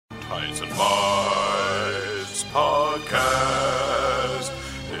Tights and Fights podcast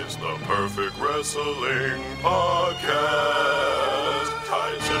is the perfect wrestling podcast.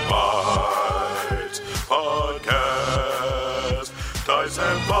 Tights and Fights podcast. Tights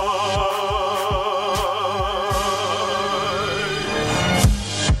and Fights.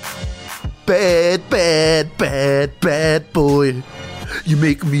 Bad, bad, bad, bad boy. You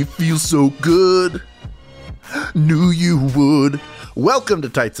make me feel so good. Knew you would. Welcome to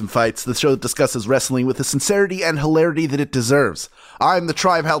Tights and Fights, the show that discusses wrestling with the sincerity and hilarity that it deserves. I'm the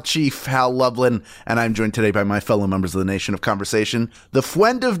Tribe Hal Chief, Hal Lublin, and I'm joined today by my fellow members of the Nation of Conversation, the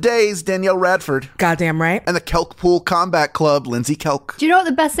Friend of Days, Danielle Radford. Goddamn right. And the Kelkpool Combat Club, Lindsay Kelk. Do you know what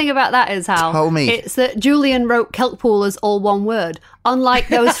the best thing about that is, Hal? Tell me. It's that Julian wrote Kelkpool as all one word. Unlike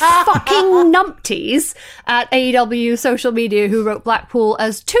those fucking numpties at AEW social media who wrote Blackpool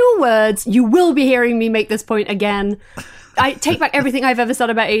as two words. You will be hearing me make this point again. I take back everything I've ever said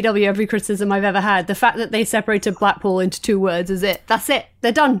about AEW, every criticism I've ever had. The fact that they separated Blackpool into two words is it. That's it.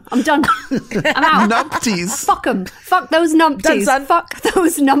 They're done. I'm done. I'm out. Numpties. Fuck them. Fuck those numpties. Done, son. Fuck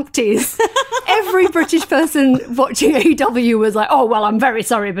those numpties. Every British person watching AEW was like, oh, well, I'm very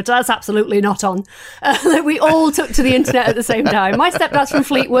sorry, but that's absolutely not on. We all took to the internet at the same time. My stepdad's from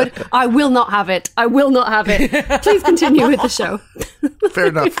Fleetwood. I will not have it. I will not have it. Please continue with the show. Fair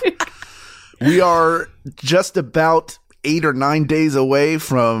enough. We are just about 8 or 9 days away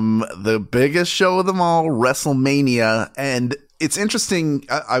from the biggest show of them all, WrestleMania. And it's interesting.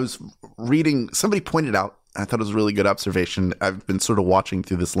 I was reading, somebody pointed out, I thought it was a really good observation. I've been sort of watching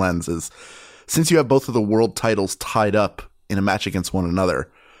through this lens is since you have both of the world titles tied up in a match against one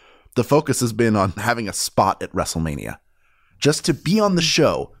another, the focus has been on having a spot at WrestleMania. Just to be on the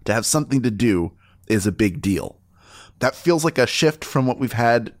show, to have something to do is a big deal. That feels like a shift from what we've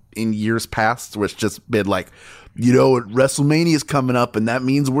had in years past, where it's just been like, you know, WrestleMania is coming up and that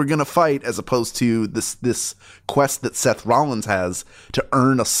means we're going to fight, as opposed to this quest that Seth Rollins has to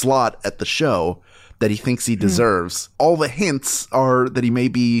earn a slot at the show that he thinks he deserves. All the hints are that he may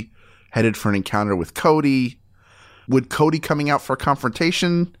be headed for an encounter with Cody. Would Cody coming out for a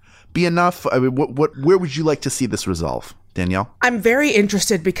confrontation be enough? I mean, where would you like to see this resolve, Danielle? I'm very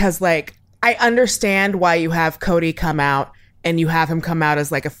interested because, like, I understand why you have Cody come out and you have him come out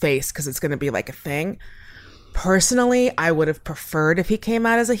as like a face because it's going to be like a thing. Personally, I would have preferred if he came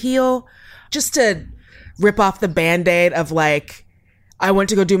out as a heel, just to rip off the Band-Aid of like, I went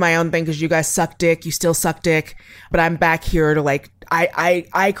to go do my own thing because you guys suck dick, you still suck dick, but I'm back here to like,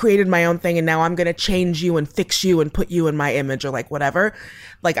 I created my own thing and now I'm going to change you and fix you and put you in my image or like whatever.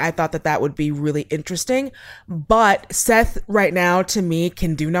 Like, I thought that would be really interesting. But Seth right now, to me,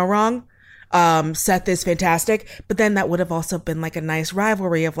 can do no wrong. Seth is fantastic, but then that would have also been like a nice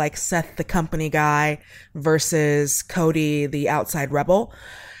rivalry of like Seth, the company guy versus Cody, the outside rebel.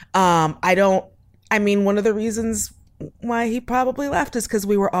 One of the reasons why he probably left is because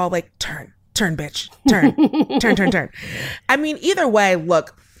we were all like, turn, bitch, turn. I mean, either way,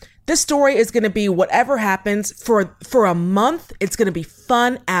 look, this story is going to be whatever happens for a month. It's going to be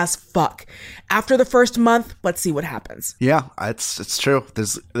fun as fuck. After the first month, let's see what happens. Yeah, it's true.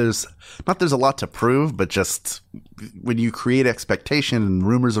 There's a lot to prove, but just when you create expectation and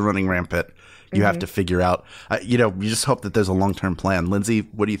rumors are running rampant, you have to figure out, you just hope that there's a long-term plan. Lindsay,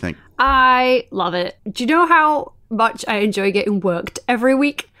 what do you think? I love it. Do you know how much I enjoy getting worked every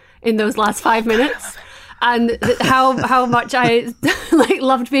week in those last 5 minutes? And how much I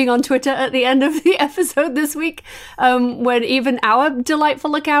loved being on Twitter at the end of the episode this week, when even our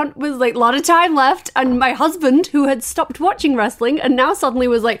delightful account was like, a lot of time left, and my husband, who had stopped watching wrestling and now suddenly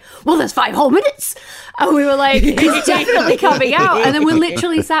was like, well, there's 5 whole minutes, and we were like, he's definitely coming out. And then we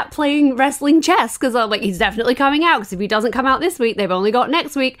literally sat playing wrestling chess because I'm like, he's definitely coming out, because if he doesn't come out this week, they've only got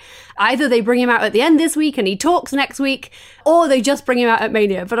next week. Either they bring him out at the end this week and he talks next week, or they just bring him out at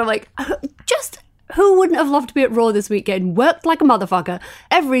Mania. But I'm like, who wouldn't have loved to be at Raw this week getting worked like a motherfucker?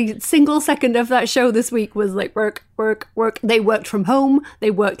 Every single second of that show this week was like work. They worked from home. They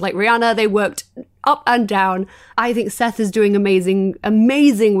worked like Rihanna. They worked up and down. I think Seth is doing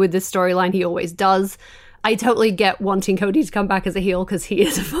amazing with this storyline. He always does. I totally get wanting Cody to come back as a heel because he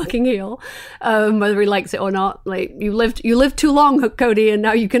is a fucking heel, whether he likes it or not. Like, you lived too long, Cody, and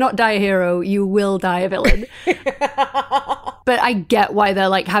now you cannot die a hero. You will die a villain. But I get why they're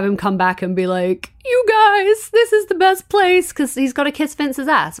like, have him come back and be like, you guys, this is the best place, because he's got to kiss Vince's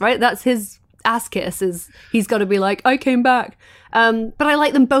ass, right? That's his ass kiss, is he's got to be like, I came back. But I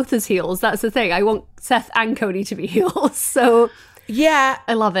like them both as heels. That's the thing. I want Seth and Cody to be heels. So yeah,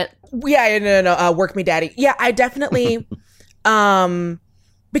 I love it. Yeah, no, work me daddy. Yeah, I definitely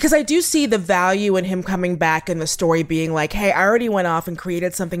Because I do see the value in him coming back and the story being like, hey, I already went off and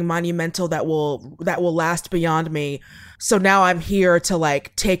created something monumental that will last beyond me. So now I'm here to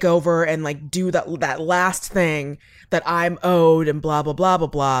like take over and like do that last thing that I'm owed and blah, blah, blah, blah,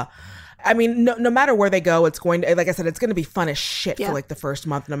 blah. I mean, no matter where they go, it's going to, like I said, it's going to be fun as shit for like the first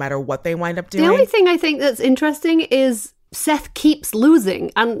month, no matter what they wind up doing. The only thing I think that's interesting is Seth keeps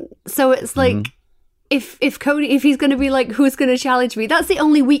losing. And so it's like, if Cody, if he's going to be like, who's going to challenge me? That's the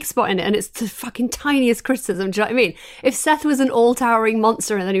only weak spot in it. And it's the fucking tiniest criticism. Do you know what I mean? If Seth was an all-towering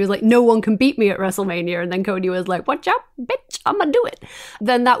monster and then he was like, no one can beat me at WrestleMania. And then Cody was like, watch out, bitch, I'm going to do it.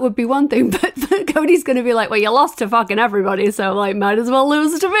 Then that would be one thing. But Cody's going to be like, well, you lost to fucking everybody. So like, might as well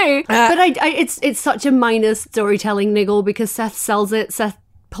lose to me. But it's such a minor storytelling niggle because Seth sells it. Seth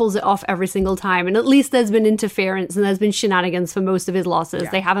pulls it off every single time, and at least there's been interference and there's been shenanigans for most of his losses.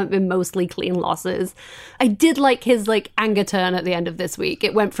 They haven't been mostly clean losses. I did like his like anger turn at the end of this week.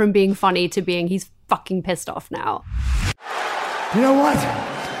 It went from being funny to being he's fucking pissed off now. You know what?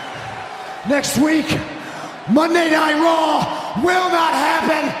 Next week, Monday Night Raw will not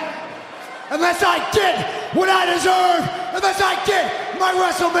happen unless I get what I deserve, unless I get my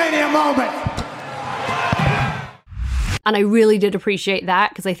WrestleMania moment. And I really did appreciate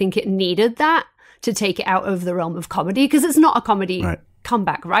that because I think it needed that to take it out of the realm of comedy because it's not a comedy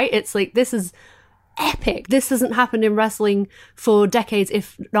comeback, right? It's like, this is epic. This hasn't happened in wrestling for decades,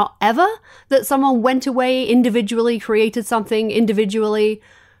 if not ever, that someone went away individually, created something individually,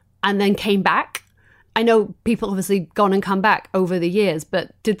 and then came back. I know people obviously gone and come back over the years,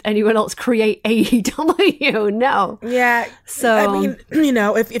 but did anyone else create AEW? No. Yeah. So I mean, you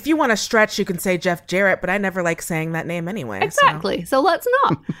know, if you want to stretch, you can say Jeff Jarrett, but I never like saying that name anyway. Exactly. So let's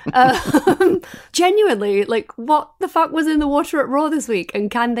not. Genuinely, like, what the fuck was in the water at Raw this week?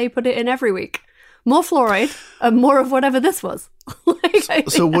 And can they put it in every week? More fluoride and more of whatever this was.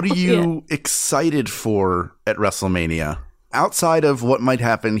 So what are you excited for at WrestleMania? Outside of what might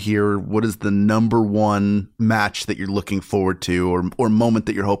happen here, what is the number one match that you're looking forward to or moment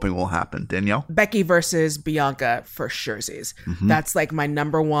that you're hoping will happen? Danielle? Becky versus Bianca for surezies. That's like my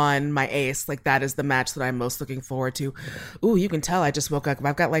number one, my ace. Like that is the match that I'm most looking forward to. Ooh, you can tell I just woke up.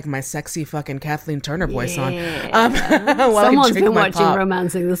 I've got like my sexy fucking Kathleen Turner voice on. Someone's been watching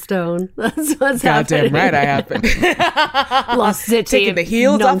Romancing the Stone. That's what's happening. Goddamn right I have been. Lost City. Taking the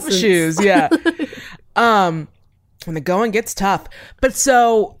heels off the shoes. Yeah. When the going gets tough. But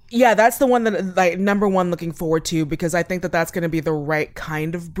so, yeah, that's the one that like number one looking forward to because I think that that's going to be the right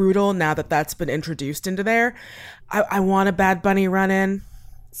kind of brutal now that that's been introduced into there. I want a Bad Bunny run in.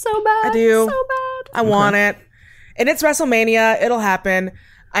 So bad. I do. So bad. I want it. And it's WrestleMania. It'll happen.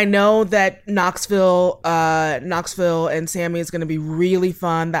 I know that Knoxville and Sammy is going to be really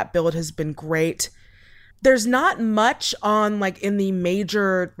fun. That build has been great. There's not much on like in the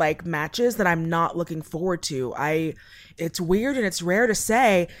major like matches that I'm not looking forward to. It's weird and it's rare to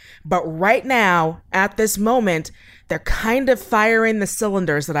say, but right now at this moment, they're kind of firing the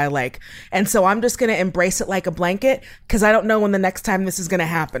cylinders that I like. And so I'm just going to embrace it like a blanket because I don't know when the next time this is going to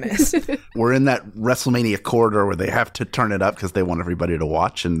happen is. We're in that WrestleMania corridor where they have to turn it up because they want everybody to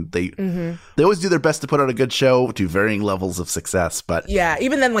watch, and they always do their best to put on a good show to varying levels of success. But yeah,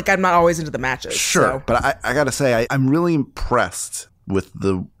 even then, like I'm not always into the matches. Sure, so. But I got to say, I'm really impressed with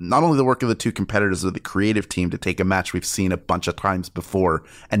not only the work of the two competitors, but the creative team to take a match we've seen a bunch of times before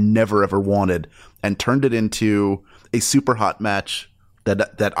and never ever wanted and turned it into a super hot match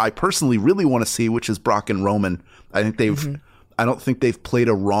that I personally really want to see, which is Brock and Roman. I think I don't think they've played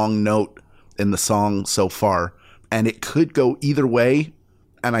a wrong note in the song so far, and it could go either way.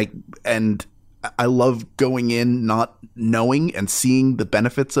 And I love going in not knowing and seeing the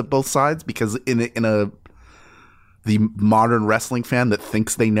benefits of both sides because the modern wrestling fan that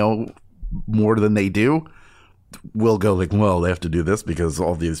thinks they know more than they do will go like, well, they have to do this because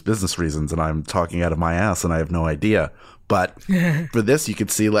all these business reasons and I'm talking out of my ass and I have no idea. But for this, you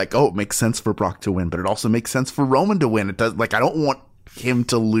could see like, oh, it makes sense for Brock to win, but it also makes sense for Roman to win. It does, like, I don't want him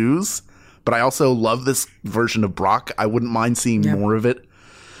to lose, but I also love this version of Brock. I wouldn't mind seeing more of it.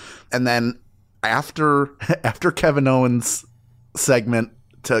 And then after Kevin Owens' segment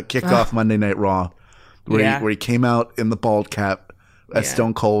to kick off Monday Night Raw, where he came out in the bald cap as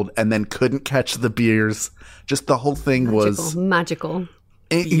Stone Cold and then couldn't catch the beers. Just the whole thing was magical.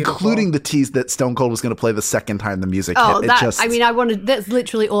 Including the tease that Stone Cold was going to play the second time the music hit. That's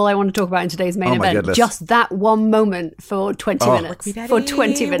literally all I want to talk about in today's main event. Goodness. Just that one moment for 20 minutes. For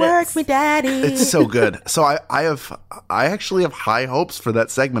 20 minutes. Work me, daddy. It's so good. So I actually have high hopes for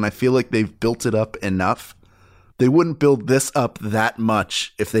that segment. I feel like they've built it up enough they wouldn't build this up that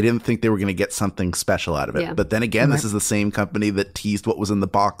much if they didn't think they were going to get something special out of it. Yeah. But then again, this is the same company that teased what was in the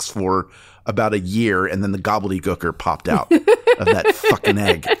box for about a year, and then the gobbledygooker popped out of that fucking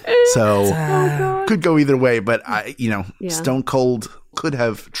egg. So could go either way, but Stone Cold could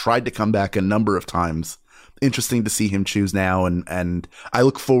have tried to come back a number of times. Interesting to see him choose now, and I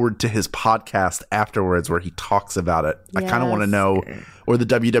look forward to his podcast afterwards where he talks about it. I kind of want to know, or the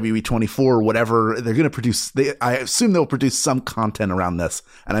WWE 24, whatever they're going to produce. I assume they'll produce some content around this,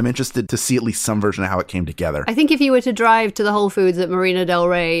 and I'm interested to see at least some version of how it came together. I think if you were to drive to the Whole Foods at Marina Del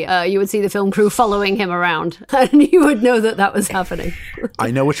Rey, you would see the film crew following him around, and you would know that was happening. I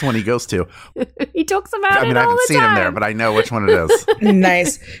know which one he goes to. He talks about I mean, it I all haven't the seen time. him there, but I know which one it is.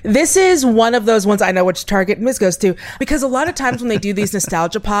 Nice. This is one of those ones I know which Target Miz goes to, because a lot of times when they do these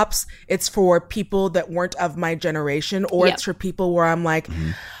nostalgia pops, it's for people that weren't of my generation, or it's for people where I'm like,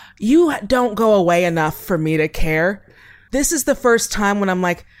 you don't go away enough for me to care. This is the first time when I'm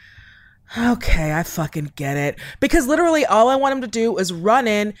like, okay, I fucking get it. Because literally all I want him to do is run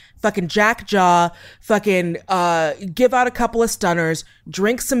in, fucking jack jaw, fucking give out a couple of stunners,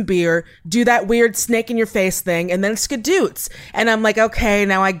 drink some beer, do that weird snake in your face thing, and then skadoots. And I'm like, okay,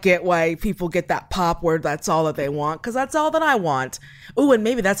 now I get why people get that pop where that's all that they want, because that's all that I want. Ooh, and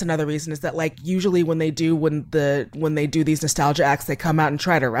maybe that's another reason, is that like usually when they do these nostalgia acts, they come out and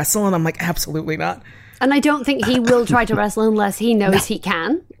try to wrestle, and I'm like, absolutely not. And I don't think he will try to wrestle unless he knows he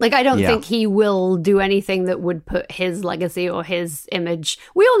can. Like, I don't think he will do anything that would put his legacy or his image.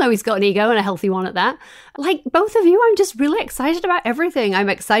 We all know he's got an ego, and a healthy one at that. Like, both of you, I'm just really excited about everything. I'm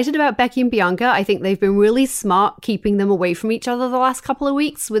excited about Becky and Bianca. I think they've been really smart keeping them away from each other the last couple of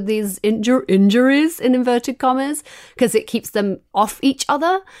weeks with these injuries, in inverted commas, because it keeps them off each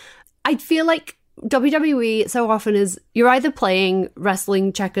other. I feel like WWE so often is you're either playing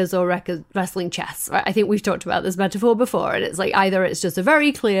wrestling checkers or wrestling chess, right? I think we've talked about this metaphor before, and it's like either it's just a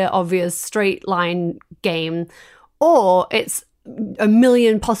very clear, obvious, straight line game, or it's a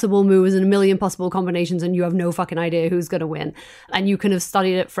million possible moves and a million possible combinations, and you have no fucking idea who's going to win. And you can have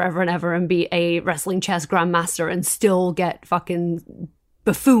studied it forever and ever and be a wrestling chess grandmaster and still get fucking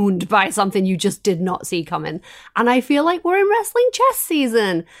buffooned by something you just did not see coming. And I feel like we're in wrestling chess season,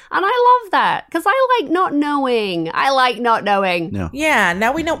 and I love that because I like not knowing. Yeah,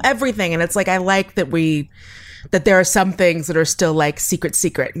 now we know everything, and it's like I like that there are some things that are still like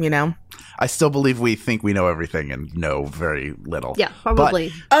secret, you know? I still believe we think we know everything and know very little. Yeah,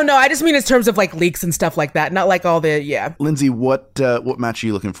 probably. Oh no, I just mean in terms of like leaks and stuff like that, not like all the Lindsay, what match are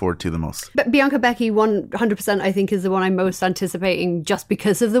you looking forward to the most? But Bianca Becky 100% I think is the one I'm most anticipating, just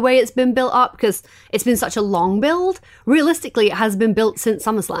because of the way it's been built up, because it's been such a long build. Realistically, it has been built since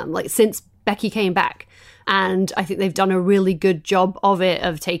SummerSlam, like since Becky came back. And I think they've done a really good job of it,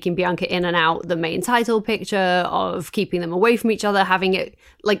 of taking Bianca in and out the main title picture, of keeping them away from each other, having it,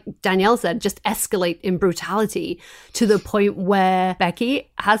 like Danielle said, just escalate in brutality to the point where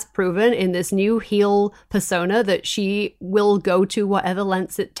Becky has proven in this new heel persona that she will go to whatever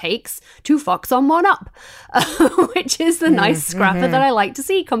lengths it takes to fuck someone up, which is the nice scrapper that I like to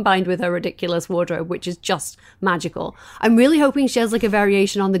see, combined with her ridiculous wardrobe, which is just magical. I'm really hoping she has like a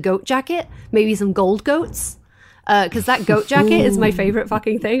variation on the goat jacket, maybe some gold goats. Because that goat jacket is my favorite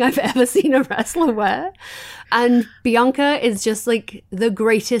fucking thing I've ever seen a wrestler wear. And Bianca is just like the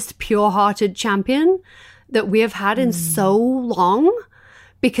greatest pure-hearted champion that we have had in so long,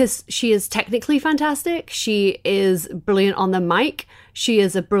 because she is technically fantastic. She is brilliant on the mic. She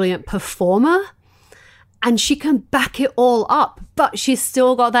is a brilliant performer. And she can back it all up, but she's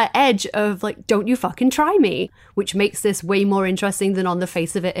still got that edge of like, don't you fucking try me, which makes this way more interesting than on the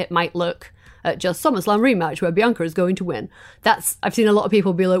face of it might look at just SummerSlam rematch where Bianca is going to win. I've seen a lot of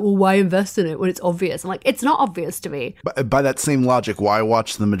people be like, well, why invest in it when it's obvious? I'm like, it's not obvious to me. By that same logic, why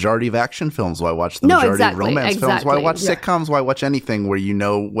watch the majority of action films? Why watch the majority of romance films? Why watch sitcoms? Why watch anything where you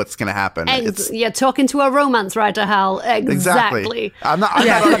know what's going to happen? You're talking to a romance writer, Hal. Exactly. I'm not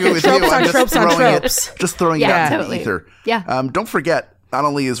arguing with you. I'm just throwing it out totally. in the ether. Yeah. Don't forget, not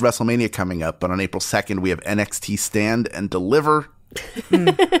only is WrestleMania coming up, but on April 2nd, we have NXT Stand and Deliver. It's in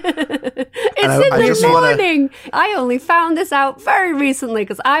the morning. I only found this out very recently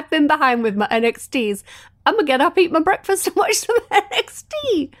because I've been behind with my NXTs. I'm gonna get up, eat my breakfast, and watch some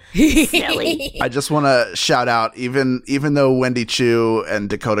NXT. Silly. I just want to shout out, even though Wendy Chu and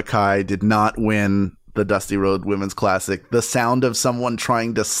Dakota Kai did not win the Dusty Road Women's Classic, the sound of someone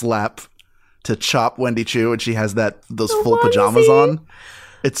trying to chop Wendy Chu, and she has those full pajamas on.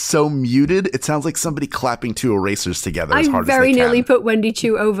 It's so muted. It sounds like somebody clapping two erasers together as hard as they can. I very nearly put Wendy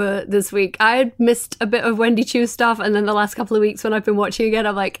Chu over this week. I had missed a bit of Wendy Chu stuff, and then the last couple of weeks when I've been watching again,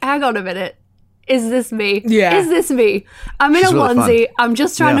 I'm like, hang on a minute. Is this me? Yeah. Is this me? I'm in She's a really onesie. fun. I'm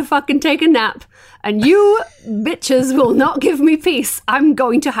just trying Yeah. to fucking take a nap. And you bitches will not give me peace. I'm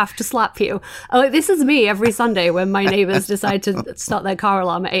going to have to slap you. This is me every Sunday when my neighbors decide to start their car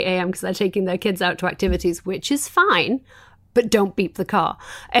alarm at 8 a.m. because they're taking their kids out to activities, which is fine. But don't beep the car.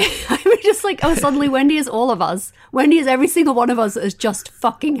 I'm just like, oh, suddenly Wendy is all of us. Wendy is every single one of us that has just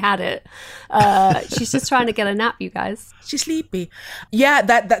fucking had it. She's just trying to get a nap, you guys. She's sleepy. Yeah,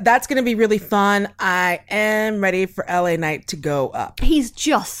 that's going to be really fun. I am ready for LA Knight to go up. He's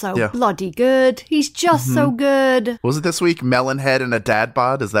just so Yeah. bloody good. He's just so good. What was it this week? Melon head and a dad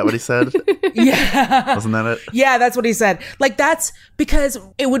bod? Is that what he said? Yeah. Wasn't that it? Yeah, that's what he said. Like, that's because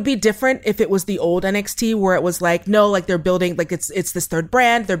it would be different if it was the old NXT where it was like, no, like they're building, like it's this third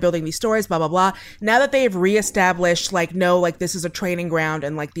brand, they're building these stories, blah, blah, blah. Now that they have reestablished, like, no, like this is a training ground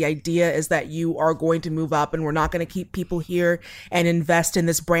and like the idea is that you are going to move up and we're not going to keep people here and invest in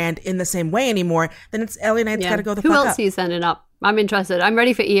this brand in the same way anymore, then it's LA Knight's got to go the Who fuck else up. are you sending up? I'm interested. I'm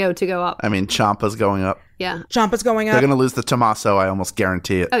ready for EO to go up. I mean, Ciampa's going up. Yeah. Ciampa's going They're up. going to lose to Tommaso. I almost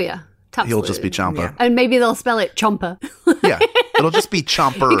guarantee it. Oh, yeah. He'll just be Absolutely. Ciampa. And maybe they'll spell it Chomper. Yeah. It'll just be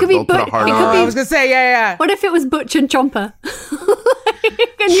Chomper. It could be They'll put a Butch- heart it on could it. be- I was going to say, yeah. What if it was Butch and Chomper?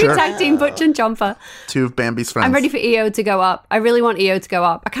 A new Sure. tag team, Butch and Chomper. Two of Bambi's friends. I'm ready for EO to go up. I really want EO to go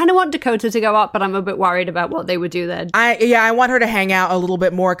up. I kind of want Dakota to go up, but I'm a bit worried about what they would do then. I want her to hang out a little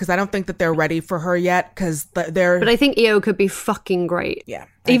bit more because I don't think that they're ready for her yet because they're... But I think EO could be fucking great. Yeah,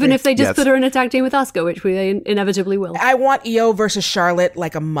 I Even agree. if they just Yes. put her in a tag team with Asuka, which we inevitably will. I want EO versus Charlotte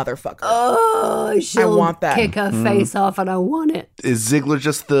like a motherfucker. Oh, she'll want that. kick her face off, and I want it. Is Ziggler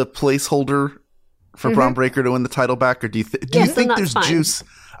just the placeholder for Braun Breaker to win the title back? Or do you, do Yes, you think then there's that's fine. juice?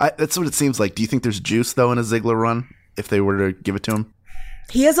 That's what it seems like. Do you think there's juice, though, in a Ziggler run if they were to give it to him?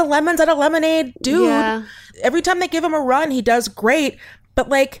 He is a lemons at a lemonade dude. Yeah. Every time they give him a run, he does great. But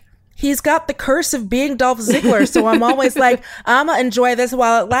like, he's got the curse of being Dolph Ziggler. So I'm always like, I'm going to enjoy this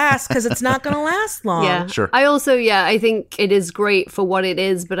while it lasts because it's not going to last long. Yeah. Sure. I think it is great for what it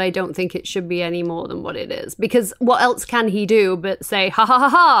is, but I don't think it should be any more than what it is. Because what else can he do but say, ha ha ha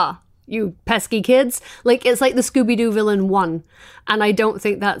ha, you pesky kids? Like, it's like the Scooby-Doo villain 1. And I don't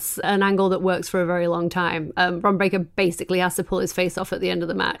think that's an angle that works for a very long time. Braun Breaker basically has to pull his face off at the end of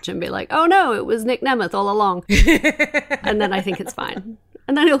the match and be like, oh no, it was Nick Nemeth all along. And then I think it's fine.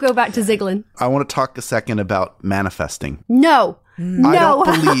 And then he'll go back to Ziggling. I want to talk a second about manifesting. No. I don't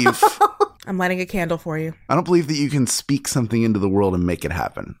believe... I'm lighting a candle for you. I don't believe that you can speak something into the world and make it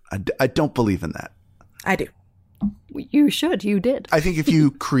happen. I don't believe in that. I do. You should. You did. I think if you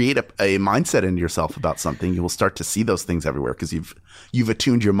create a mindset in yourself about something, you will start to see those things everywhere because you've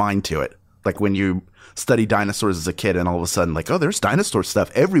attuned your mind to it. Like when you study dinosaurs as a kid and all of a sudden like, oh, there's dinosaur stuff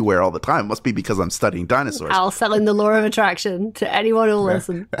everywhere all the time. It must be because I'm studying dinosaurs. Al selling the law of attraction to anyone who'll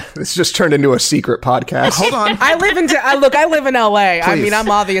listen. This just turned into a secret podcast. Hold on. I live in LA. I Please. mean, I'm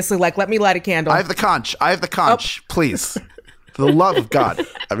obviously like, let me light a candle. I have the conch. Please. For the love of God.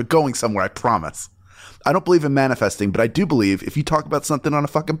 I'm going somewhere, I promise. I don't believe in manifesting, but I do believe if you talk about something on a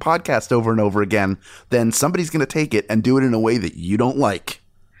fucking podcast over and over again, then somebody's going to take it and do it in a way that you don't like.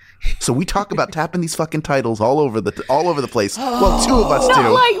 So we talk about tapping these fucking titles all over the place. Well, two of us do.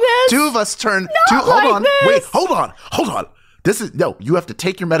 Not like this. Two of us turn. Not Hold like on. this. Wait. Hold on. You have to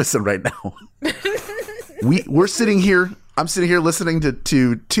take your medicine right now. We're sitting here. I'm sitting here listening to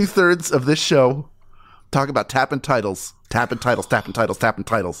 2/3 of this show talk about tapping titles.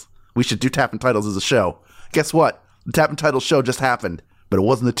 We should do tapping titles as a show. Guess what? The tapping titles show just happened, but it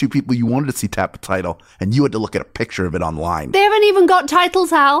wasn't the two people you wanted to see tap a title, and you had to look at a picture of it online. They haven't even got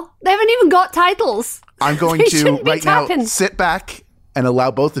titles, Hal. They haven't even got titles. I'm going They to shouldn't be right now tapping. sit back and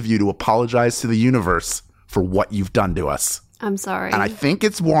allow both of you to apologize to the universe for what you've done to us. I'm sorry. And I think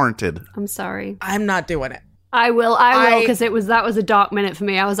it's warranted. I'm sorry. I'm not doing it. I will, because that was a dark minute for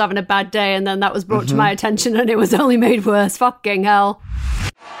me. I was having a bad day, and then that was brought to my attention, and it was only made worse. Fucking hell.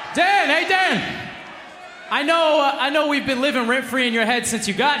 Dan, hey Dan! I know we've been living rent-free in your head since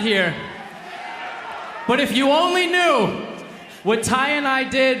you got here. But if you only knew what Ty and I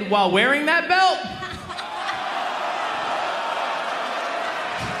did while wearing that belt,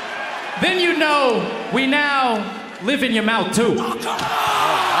 then you know we now live in your mouth too.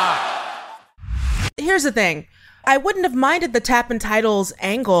 Here's the thing. I wouldn't have minded the tap and titles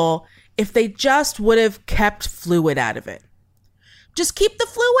angle if they just would have kept fluid out of it. Just keep the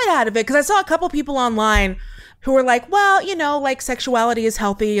fluid out of it. Because I saw a couple people online who were like, well, you know, like sexuality is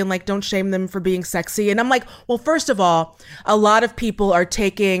healthy and like don't shame them for being sexy. And I'm like, well, first of all, a lot of people are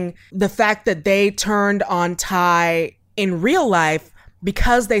taking the fact that they turned on Ty in real life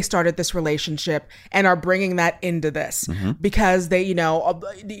because they started this relationship and are bringing that into this because they, you know,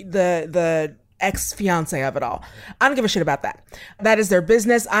 the ex-fiance of it all. I don't give a shit about that. That is their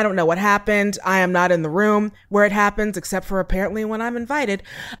business. I don't know what happened. I am not in the room where it happens, except for apparently when I'm invited.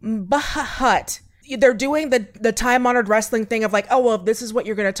 But they're doing the time-honored wrestling thing of like, oh, well, if this is what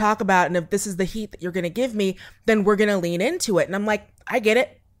you're going to talk about and if this is the heat that you're going to give me, then we're going to lean into it. And I'm like, I get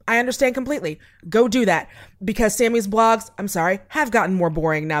it. I understand completely. Go do that. Because Sammy's blogs, I'm sorry, have gotten more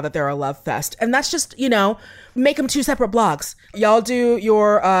boring now that they're a love fest. And that's just, make them 2 separate blogs. Y'all do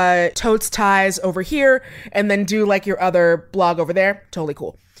your totes ties over here and then do like your other blog over there. Totally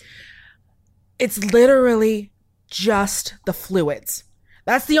cool. It's literally just the fluids.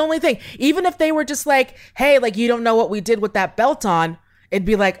 That's the only thing. Even if they were just like, hey, like you don't know what we did with that belt on, it'd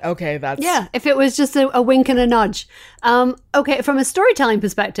be like, okay, that's... Yeah, if it was just a wink and a nudge. Okay, from a storytelling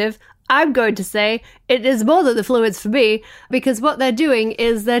perspective, I'm going to say it is more than the fluids for me, because what they're doing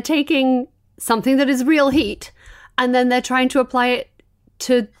is they're taking something that is real heat, and then they're trying to apply it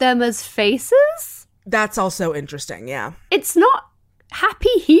to them as faces? That's also interesting, yeah. It's not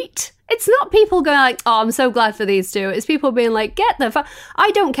happy heat. It's not people going like, oh, I'm so glad for these two. It's people being like, get the fuck.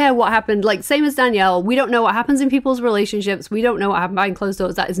 I don't care what happened. Like, same as Danielle. We don't know what happens in people's relationships. We don't know what happened behind closed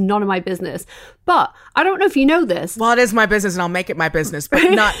doors. That is none of my business. But I don't know if you know this. Well, it is my business and I'll make it my business, but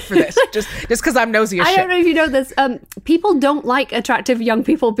not for this. Just because I'm nosy as shit. I don't know if you know this. People don't like attractive young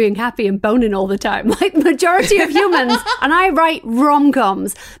people being happy and boning all the time. Like, majority of humans, and I write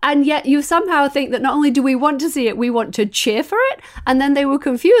rom-coms, and yet you somehow think that not only do we want to see it, we want to cheer for it. And then they were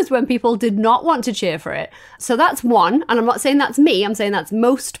confused when people did not want to cheer for it. So that's one, and I'm not saying that's me, I'm saying that's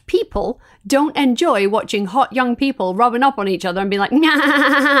most people don't enjoy watching hot young people rubbing up on each other and being like,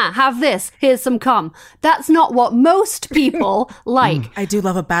 nah, have this, here's some cum. That's not what most people like. I do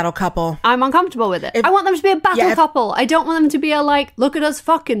love a battle couple. I'm uncomfortable with it. I want them to be a battle couple. I don't want them to be a like, look at us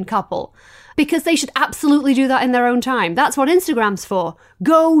fucking couple. Because they should absolutely do that in their own time. That's what Instagram's for.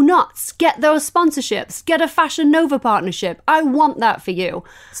 Go nuts. Get those sponsorships. Get a Fashion Nova partnership. I want that for you.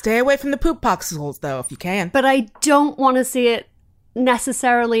 Stay away from the poop popsicles, though, if you can. But I don't want to see it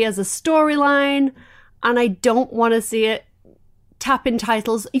necessarily as a storyline, and I don't want to see it tap in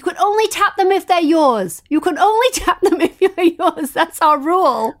titles. You can only tap them if they're yours. You can only tap them if you're yours. That's our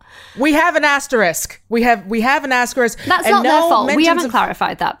rule. We have an asterisk. We have an asterisk. That's not their fault. We haven't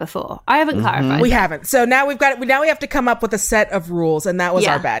clarified that before. I haven't clarified. We haven't. So now we have to come up with a set of rules, and that was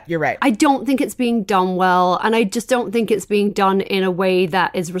our bad. You're right. I don't think it's being done well, and I just don't think it's being done in a way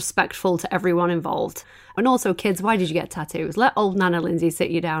that is respectful to everyone involved. And also, kids, why did you get tattoos? Let old Nana Lindsay sit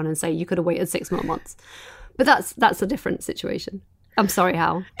you down and say you could have waited 6 more months. But that's a different situation. I'm sorry,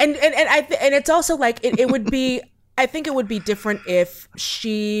 Hal. And it's also like it would be. I think it would be different if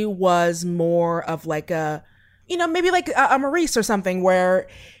she was more of like a, maybe like a Maurice or something, where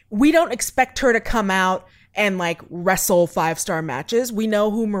we don't expect her to come out and like wrestle 5-star matches. We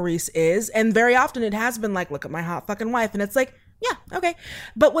know who Maurice is, and very often it has been like, look at my hot fucking wife, and it's like, yeah, okay.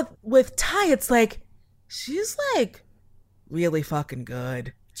 But with Ty, it's like she's like really fucking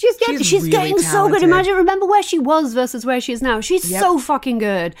good. She's really getting so good. Imagine, remember where she was versus where she is now. She's so fucking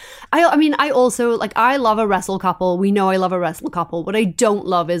good. I mean, I also, like, I love a wrestle couple. We know I love a wrestle couple. What I don't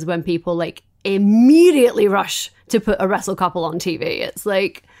love is when people, like, immediately rush to put a wrestle couple on TV. It's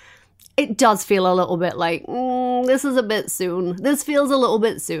like, it does feel a little bit like, this is a bit soon. This feels a little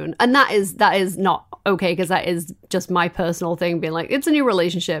bit soon. And that is not okay, because that is just my personal thing, being like, it's a new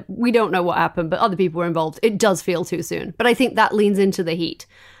relationship. We don't know what happened, but other people were involved. It does feel too soon. But I think that leans into the heat.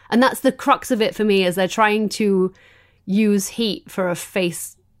 And that's the crux of it for me, is they're trying to use heat for a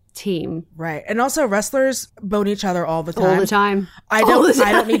face team. Right. And also wrestlers bone each other all the time. All the time. I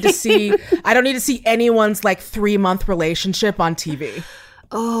don't need to see anyone's like 3-month relationship on TV.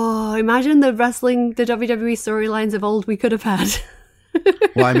 Oh, imagine the WWE storylines of old we could have had.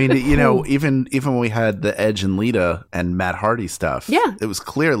 Well, I mean, even when we had the Edge and Lita and Matt Hardy stuff, it was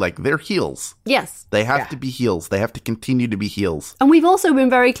clear, like, they're heels. Yes. They have to be heels. They have to continue to be heels. And we've also been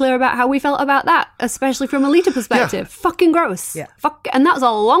very clear about how we felt about that, especially from a Lita perspective. Yeah. Fucking gross. Yeah. And that was a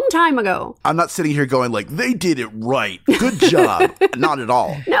long time ago. I'm not sitting here going, like, they did it right. Good job. Not at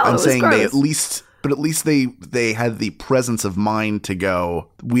all. No, I'm saying gross. They at least... But at least they had the presence of mind to go,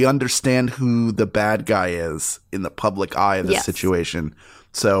 we understand who the bad guy is in the public eye of this situation.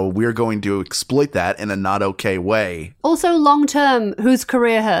 So we're going to exploit that in a not okay way. Also, long term, whose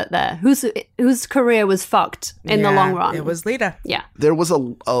career hurt there? Whose career was fucked in the long run? It was Lita. Yeah. There was a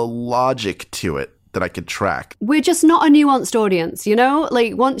logic to it that I could track. We're just not a nuanced audience,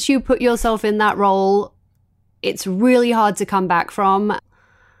 Like, once you put yourself in that role, it's really hard to come back from.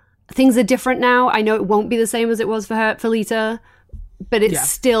 Things are different now. I know it won't be the same as it was for Lita, but it's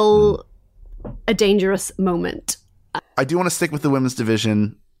still a dangerous moment. I do want to stick with the women's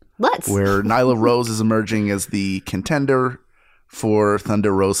division. Let's. Where Nyla Rose is emerging as the contender for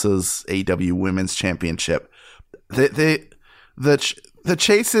Thunder Rosa's AEW Women's Championship. The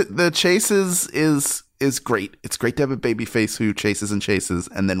chase is great. It's great to have a babyface who chases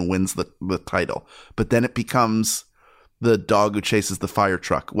and then wins the title. But then it becomes the dog who chases the fire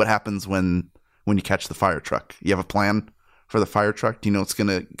truck. What happens when you catch the fire truck? You have a plan for the fire truck? Do you know what's going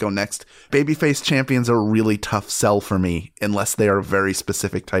to go next? Babyface champions are a really tough sell for me unless they are a very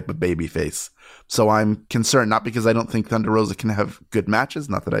specific type of babyface. So I'm concerned, not because I don't think Thunder Rosa can have good matches,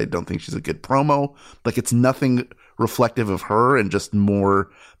 not that I don't think she's a good promo. Like, it's nothing reflective of her, and just more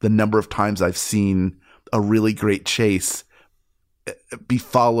the number of times I've seen a really great chase be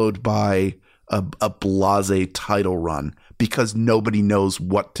followed by a blasé title run because nobody knows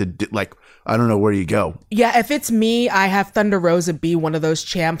what to do. Like, I don't know where you go. Yeah, if it's me, I have Thunder Rosa be one of those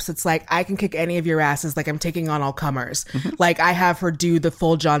champs. It's like, I can kick any of your asses. Like, I'm taking on all comers. Like, I have her do the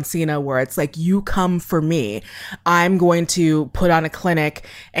full John Cena where it's like, you come for me. I'm going to put on a clinic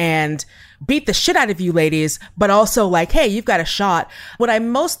and beat the shit out of you ladies, but also like, hey, you've got a shot. What I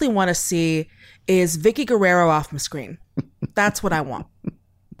mostly want to see is Vicky Guerrero off my screen. That's what I want.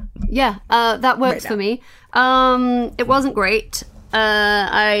 Yeah, that works for me. It wasn't great.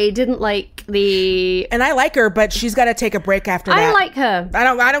 I didn't like and I like her, but she's got to take a break after that. I like her.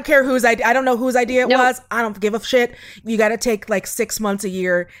 I don't care whose idea. I don't know whose idea it was. I don't give a shit. You got to take like 6 months a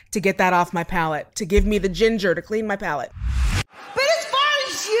year to get that off my palate, to give me the ginger to clean my palate. But as far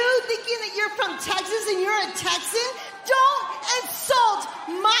as you thinking that you're from Texas and you're a Texan, don't insult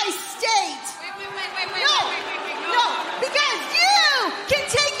my state. No, because you can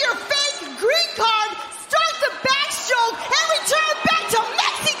take your fake green card, start the backstroke, and return back to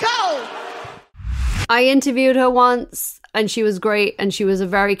Mexico. I interviewed her once, and she was great, and she was a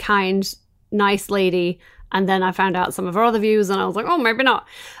very kind, nice lady. And then I found out some of her other views, and I was like, oh, maybe not.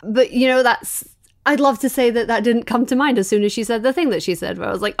 But, you know, I'd love to say that didn't come to mind as soon as she said the thing that she said, where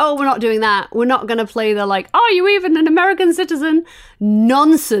I was like, oh, we're not doing that. We're not going to play the, like, are you even an American citizen?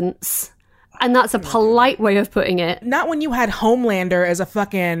 Nonsense. And that's a polite way of putting it. Not when you had Homelander as a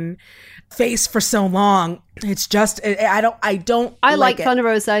fucking face for so long. It's just, I like it. Thunder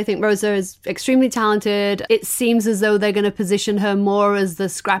Rosa. I think Rosa is extremely talented. It seems as though they're going to position her more as the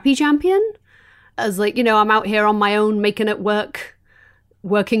scrappy champion. As like, you know, I'm out here on my own, making it work.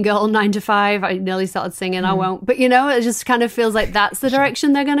 Working girl 9 to 5. I nearly started singing. I won't. But, you know, it just kind of feels like that's the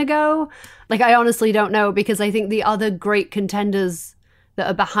direction they're going to go. Like, I honestly don't know, because I think the other great contenders that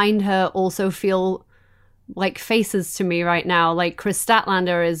are behind her also feel like faces to me right now. Like, Chris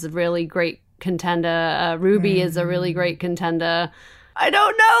Statlander is a really great contender. Ruby is a really great contender. I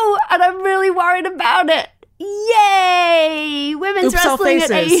don't know, and I'm really worried about it. Yay! Women's wrestling at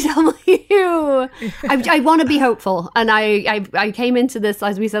AEW. I want to be hopeful. And I came into this,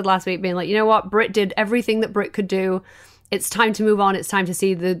 as we said last week, being like, you know what? Britt did everything that Britt could do. It's time to move on. It's time to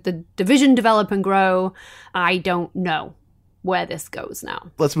see the division develop and grow. I don't know where this goes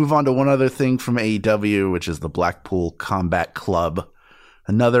now. Let's move on to one other thing from AEW, which is the Blackpool Combat Club.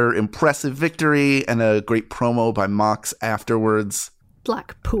 Another impressive victory and a great promo by Mox afterwards.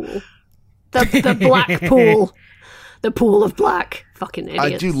 Blackpool. The black pool. The pool of black. Fucking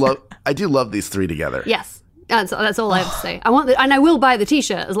idiots. I do love these three together. Yes. That's all I have to say. And I will buy the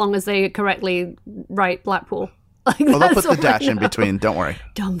t-shirt as long as they correctly write Blackpool. Like, they'll put the dash in between, don't worry.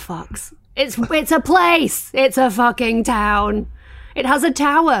 Dumb fucks. It's a place. It's a fucking town. It has a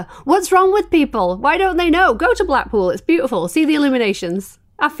tower. What's wrong with people? Why don't they know? Go to Blackpool. It's beautiful. See the illuminations.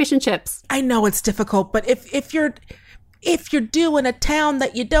 Have fish and chips. I know it's difficult, but if you're doing a town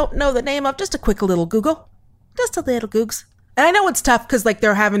that you don't know the name of, just a quick little Google. Just a little Googs. And I know it's tough because like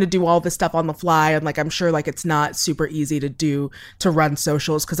they're having to do all this stuff on the fly, and like I'm sure like it's not super easy to run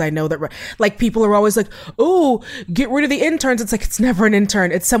socials, because I know that like people are always like, oh, get rid of the interns. It's like, it's never an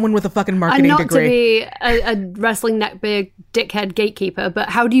intern. It's someone with a fucking marketing degree. And not to be a wrestling neckbeard dickhead gatekeeper, but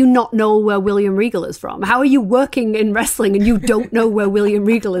how do you not know where William Regal is from? How are you working in wrestling and you don't know where William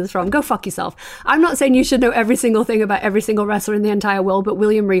Regal is from? Go fuck yourself. I'm not saying you should know every single thing about every single wrestler in the entire world, but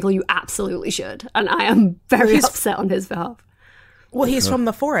William Regal, you absolutely should. And I am very upset on his behalf. Well, he's from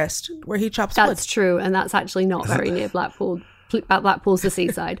the forest where he chops wood. That's true, and that's actually not very near Blackpool. Blackpool's the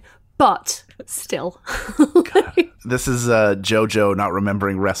seaside, but still. This is JoJo not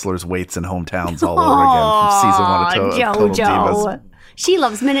remembering wrestlers' weights and hometowns all over again from season 1 of Total Divas. She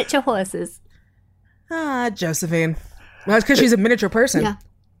loves miniature horses. Josephine. Well, that's because she's a miniature person. Yeah.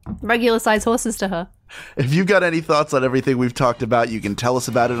 Regular size horses to her. If you've got any thoughts on everything we've talked about, you can tell us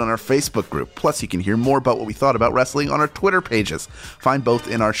about it on our Facebook group. Plus, you can hear more about what we thought about wrestling on our Twitter pages. Find both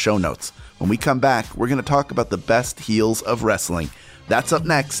in our show notes. When we come back, we're going to talk about the best heels of wrestling. That's up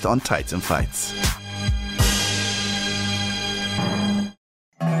next on Tights and Fights.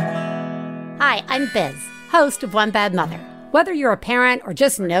 Hi, I'm Biz, host of One Bad Mother. Whether you're a parent or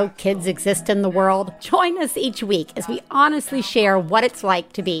just know kids exist in the world, join us each week as we honestly share what it's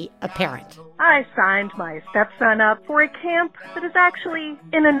like to be a parent. I signed my stepson up for a camp that is actually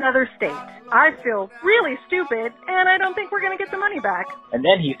in another state. I feel really stupid, and I don't think we're going to get the money back. And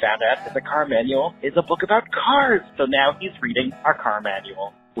then he found out that the car manual is a book about cars, so now he's reading our car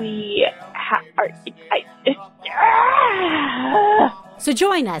manual. So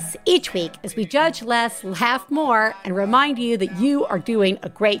join us each week as we judge less, laugh more, and remind you that you are doing a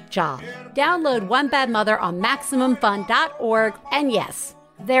great job. Download One Bad Mother on MaximumFun.org, and yes,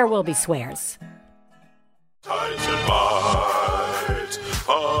 there will be swears. Tights and Fights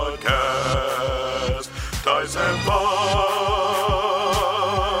Podcast. Tights and Fights.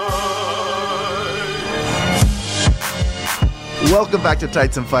 Welcome back to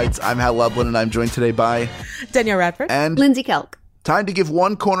Tights and Fights. I'm Hal Lublin, and I'm joined today by Danielle Radford and Lindsay Kelk. Time to give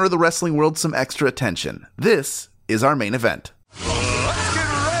one corner of the wrestling world some extra attention. This is our main event. Let's get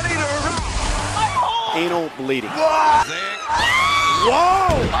ready to Anal bleeding. Whoa!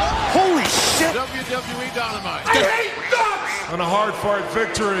 Holy shit! WWE Dynamite. I hate ducks! On a hard fart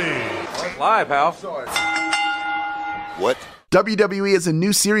victory. Live, Hal. What? WWE has a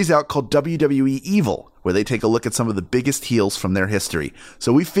new series out called WWE Evil, where they take a look at some of the biggest heels from their history.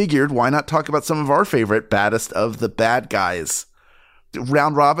 So we figured, why not talk about some of our favorite baddest of the bad guys?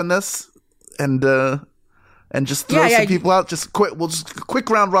 Round robin this and just throw some people out. We'll just quick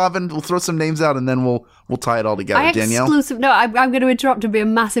round robin. We'll throw some names out and then we'll tie it all together. Danielle, I'm going to interrupt and be a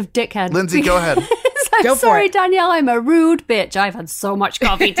massive dickhead. Lindsay, go ahead. I'm sorry, Danielle. I'm a rude bitch. I've had so much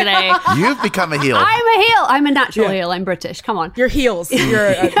coffee today. You've become a heel. I'm a heel. I'm a natural heel. I'm British. Come on. You're heels. I'm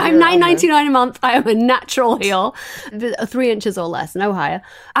 $9.99 a month. I am a natural heel. 3 inches or less, no higher.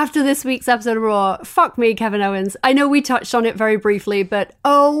 After this week's episode of Raw, fuck me, Kevin Owens. I know we touched on it very briefly, but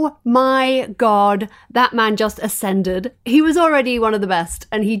oh my God, that man just ascended. He was already one of the best,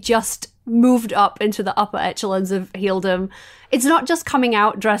 and he just moved up into the upper echelons of heeldom. It's not just coming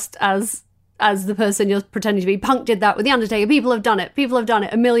out dressed as the person you're pretending to be. Punk did that with The Undertaker. People have done it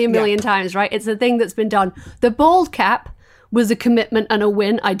a million times, right? It's a thing that's been done. The bald cap was a commitment and a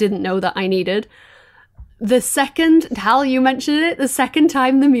win I didn't know that I needed. The second, Hal, you mentioned it, the second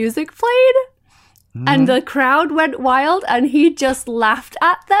time the music played and the crowd went wild and he just laughed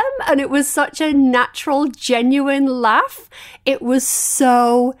at them, and it was such a natural, genuine laugh. It was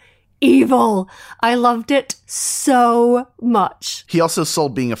so evil. I loved it so much. He also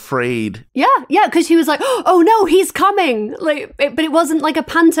sold being afraid. Yeah, because he was like, oh no, he's coming. But it wasn't like a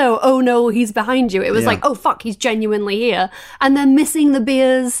panto, oh no, he's behind you. It was like, oh fuck, he's genuinely here. And then missing the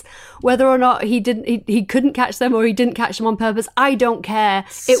beers, whether or not he couldn't catch them or he didn't catch them on purpose, I don't care.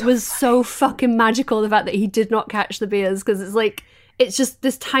 It was so fucking magical, the fact that he did not catch the beers, because it's like, it's just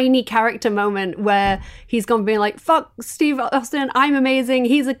this tiny character moment where he's gone being like, fuck Steve Austin, I'm amazing,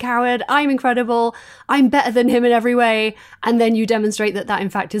 he's a coward, I'm incredible, I'm better than him in every way. And then you demonstrate that in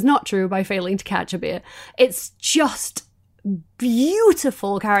fact is not true by failing to catch a beer. It's just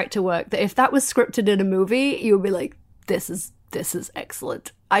beautiful character work that if that was scripted in a movie, you would be like, this is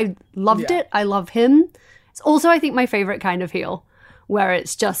excellent. I loved it. I love him. It's also, I think, my favorite kind of heel, where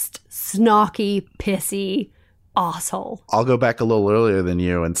it's just snarky, pissy, asshole. I'll go back a little earlier than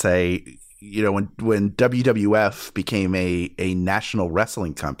you and say, you know, when WWF became a national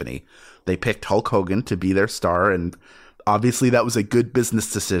wrestling company, they picked Hulk Hogan to be their star, and obviously that was a good business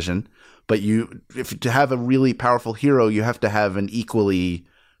decision. But to have a really powerful hero, you have to have an equally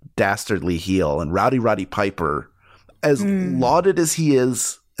dastardly heel. And Roddy Piper, as lauded as he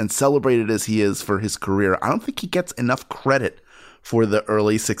is and celebrated as he is for his career, I don't think he gets enough credit for the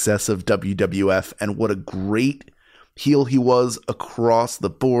early success of WWF and what a great heel he was across the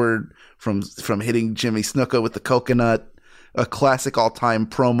board, from hitting Jimmy Snuka with the coconut, a classic all-time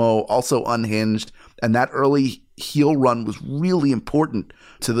promo, also unhinged. And that early heel run was really important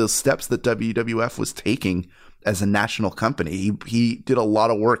to the steps that WWF was taking as a national company. He did a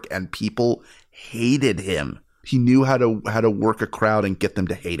lot of work and people hated him. He knew how to work a crowd and get them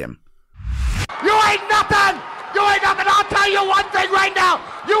to hate him. You ain't nothing! You ain't nothing! I'll tell you one thing right now!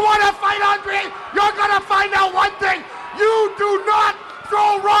 You want to fight Andre? You're going to find out one thing! You do not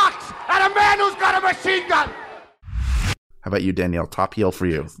throw rocks at a man who's got a machine gun! How about you, Danielle? Top heel for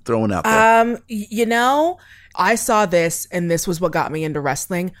you. Throwing out there. You know, I saw this, and this was what got me into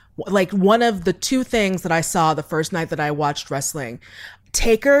wrestling. Like, one of the two things that I saw the first night that I watched wrestling.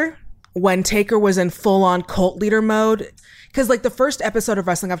 Taker when Taker was in full on cult leader mode. Because like the first episode of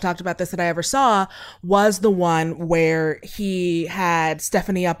wrestling, I've talked about this, that I ever saw was the one where he had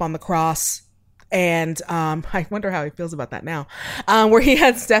Stephanie up on the cross. And I wonder how he feels about that now, where he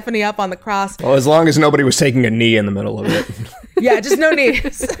had Stephanie up on the cross. Well, as long as nobody was taking a knee in the middle of it. Yeah, just no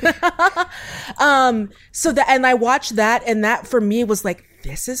knees. So that, and I watched that, and that for me was like,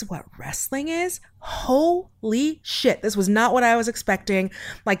 this is what wrestling is? Holy shit. This was not what I was expecting.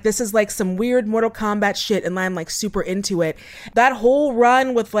 Like, this is like some weird Mortal Kombat shit, and I'm like super into it. That whole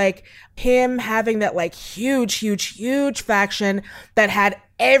run with like him having that like huge faction that had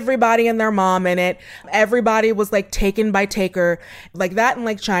everybody and their mom in it. Everybody was like taken by Taker. Like that and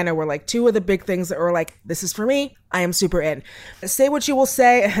like China were like two of the big things that were like, this is for me. I am super in. Say what you will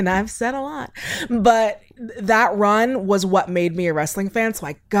say, and I've said a lot, but that run was what made me a wrestling fan. So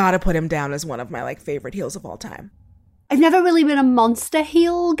I gotta put him down as one of my like favorite heels of all time. I've never really been a monster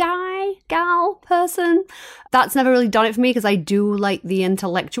heel gal person. That's never really done it for me because I do like the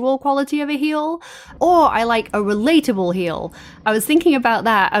intellectual quality of a heel, or I like a relatable heel. I was thinking about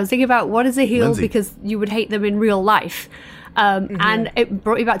that. I was thinking about what is a heel Lindsay. because you would hate them in real life. And it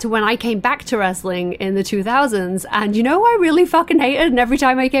brought me back to when I came back to wrestling in the 2000s. And you know who I really fucking hated? And every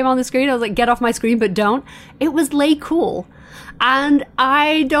time I came on the screen, I was like, get off my screen, but don't. It was Lay Cool. And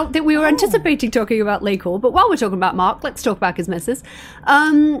I don't think we were anticipating talking about Lay Cool, but while we're talking about Mark, let's talk about his missus.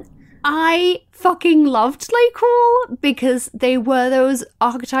 I fucking loved Lay Cool because they were those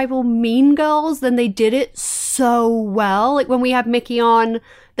archetypal mean girls, then they did it so well. Like when we had Mickey on,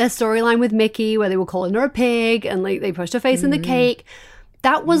 their storyline with Mickey where they were calling her a pig and like they pushed her face in the cake.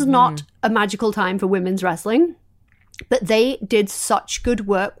 That was not a magical time for women's wrestling. But they did such good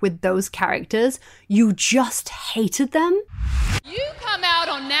work with those characters. You just hated them. You come out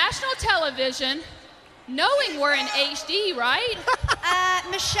on national television knowing we're in HD, right?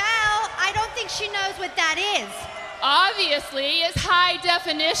 Michelle, I don't think she knows what that is. Obviously, it's high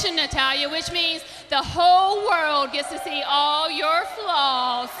definition, Natalia, which means the whole world gets to see all your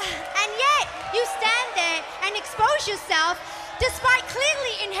flaws. And yet, you stand there and expose yourself despite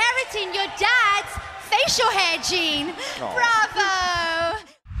clearly inheriting your dad's facial hair gene. Bravo!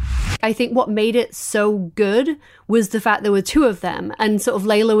 I think what made it so good was the fact there were two of them. And sort of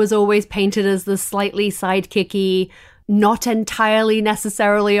Layla was always painted as the slightly sidekicky, not entirely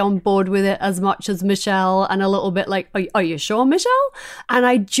necessarily on board with it as much as Michelle, and a little bit like, are you sure, Michelle? And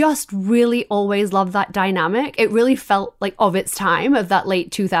I just really always loved that dynamic. It really felt like of its time, of that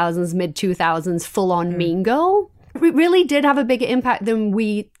late 2000s, mid 2000s full-on mean girl. It really did have a bigger impact than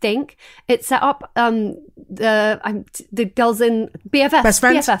we think. It set up the girls in BFFs. Best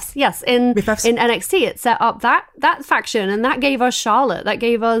friends? BFFs, yes. In BFFs. NXT, it set up that faction, and that gave us Charlotte, that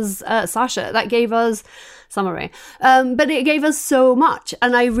gave us Sasha, that gave us Summer Rae. But it gave us so much,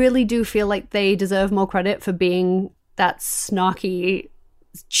 and I really do feel like they deserve more credit for being that snarky,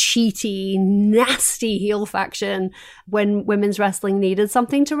 cheaty, nasty heel faction when women's wrestling needed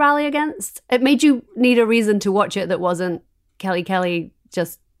something to rally against. It made you need a reason to watch it that wasn't Kelly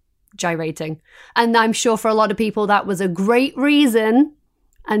just gyrating. And I'm sure for a lot of people that was a great reason,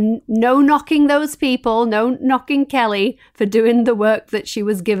 and no knocking those people, no knocking Kelly for doing the work that she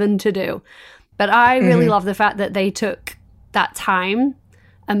was given to do. But I really love the fact that they took that time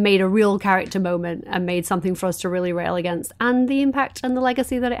and made a real character moment and made something for us to really rail against, and the impact and the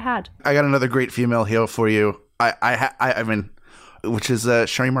legacy that it had. I got another great female heel for you. I mean, which is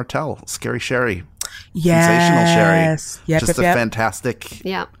Sherry Martel, Scary Sherry. Yes. Sensational Sherry. Yep, Just a yep. fantastic,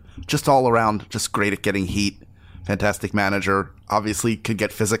 just all around, just great at getting heat. Fantastic manager. Obviously could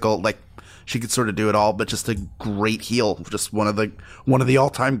get physical. Like, she could sort of do it all, but just a great heel. Just one of the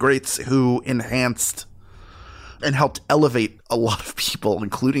all-time greats who enhanced and helped elevate a lot of people,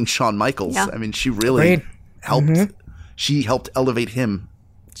 including Shawn Michaels. Yeah. I mean, she really helped. She helped elevate him.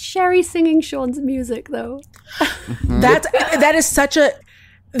 Sherry singing Shawn's music, though. That is such a...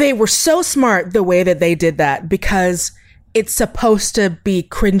 They were so smart the way that they did that, because it's supposed to be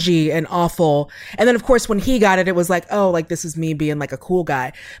cringy and awful. And then, of course, when he got it, it was like, oh, like, this is me being like a cool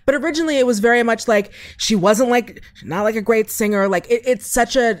guy. But originally it was very much like, she wasn't like, not like a great singer. Like, it's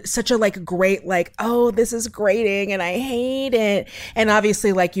such a like great, like, oh, this is grating and I hate it. And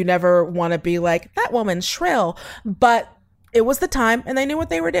obviously, like, you never want to be like, that woman's shrill. But it was the time, and they knew what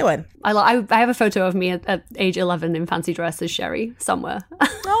they were doing. I have a photo of me at age 11 in fancy dress as Sherry somewhere.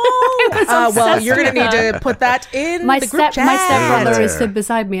 Oh, well, you're going to need to put that in the group chat. My stepbrother is stood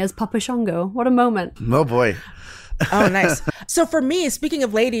beside me as Papa Shango. What a moment. Oh, boy. Oh, nice. So for me, speaking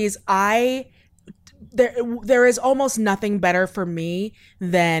of ladies, there is almost nothing better for me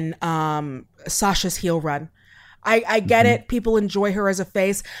than Sasha's heel run. I get it. People enjoy her as a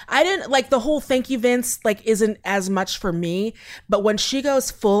face. I didn't like the whole thank you, Vince, like isn't as much for me. But when she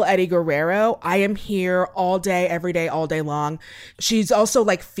goes full Eddie Guerrero, I am here all day, every day, all day long. She's also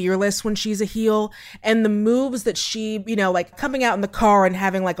like fearless when she's a heel. And the moves that she, you know, like coming out in the car and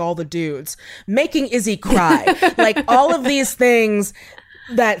having like all the dudes, making Izzy cry, like all of these things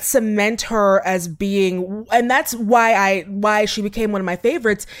that cement her as being, and that's why she became one of my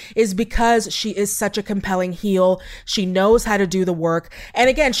favorites, is because she is such a compelling heel. She knows how to do the work. And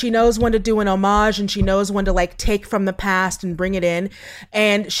again, she knows when to do an homage, and she knows when to like take from the past and bring it in.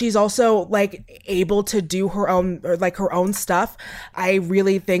 And she's also like able to do her own stuff. I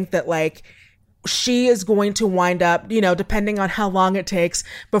really think that like, she is going to wind up, you know, depending on how long it takes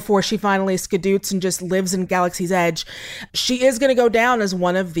before she finally skadoots and just lives in Galaxy's Edge, she is going to go down as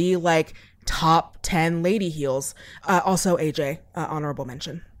one of the like top 10 lady heels. Also AJ, honorable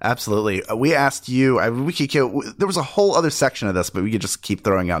mention. Absolutely. We asked you, there was a whole other section of this, but we could just keep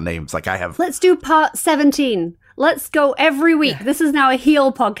throwing out names. Like I have. Let's do part 17. Let's go every week. Yeah. This is now a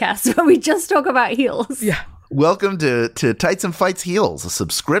heel podcast where we just talk about heels. Yeah. Welcome to Tights and Fights Heels, a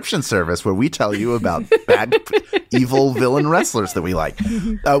subscription service where we tell you about bad, evil villain wrestlers that we like.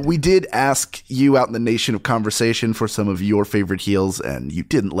 We did ask you out in the nation of conversation for some of your favorite heels, and you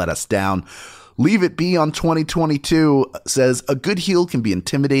didn't let us down. Leave It Be on 2022 says, a good heel can be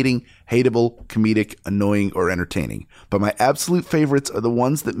intimidating, hateable, comedic, annoying, or entertaining. But my absolute favorites are the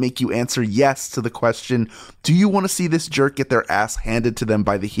ones that make you answer yes to the question, do you want to see this jerk get their ass handed to them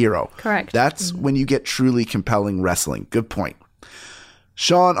by the hero? Correct. That's when you get truly compelling wrestling. Good point.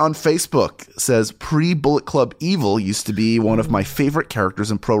 Sean on Facebook says, pre-Bullet Club Evil used to be one of my favorite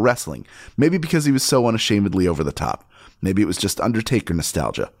characters in pro wrestling. Maybe because he was so unashamedly over the top. Maybe it was just Undertaker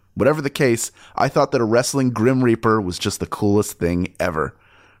nostalgia. Whatever the case, I thought that a wrestling Grim Reaper was just the coolest thing ever.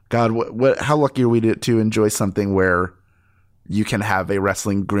 God, how lucky are we to enjoy something where you can have a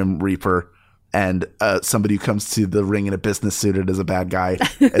wrestling Grim Reaper and somebody who comes to the ring in a business suited as a bad guy.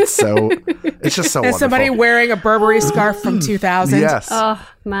 It's just so wonderful. Somebody wearing a Burberry scarf from 2000. Yes. Oh,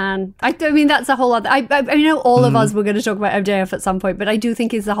 man. I mean, that's a whole other... I know all of us were going to talk about MJF at some point, but I do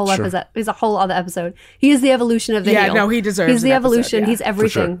think he's a whole other episode. He is the evolution of the heel. Yeah, no, he deserves He's the evolution. Episode, yeah. He's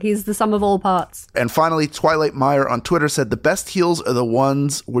everything. Sure. He's the sum of all parts. And finally, Twilight Meyer on Twitter said, the best heels are the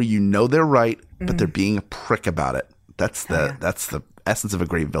ones where you know they're right, but they're being a prick about it. That's the essence of a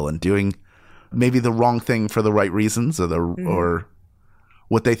great villain. Doing maybe the wrong thing for the right reasons, or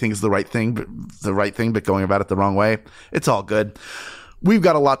what they think is the right thing, but going about it the wrong way. It's all good. We've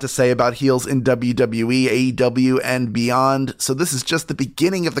got a lot to say about heels in WWE, AEW, and beyond. So this is just the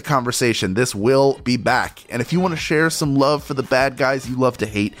beginning of the conversation. This will be back. And if you want to share some love for the bad guys you love to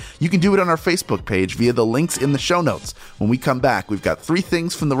hate, you can do it on our Facebook page via the links in the show notes. When we come back, we've got 3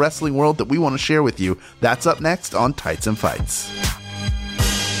 things from the wrestling world that we want to share with you. That's up next on Tights and Fights.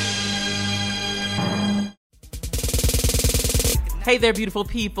 Hey there, beautiful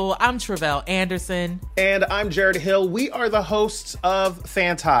people. I'm Travell Anderson. And I'm Jared Hill. We are the hosts of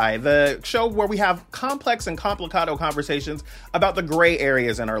Fantai, the show where we have complex and complicado conversations about the gray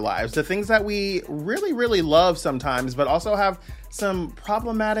areas in our lives, the things that we really, really love sometimes, but also have some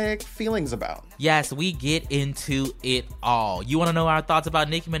problematic feelings about. Yes, we get into it all. You want to know our thoughts about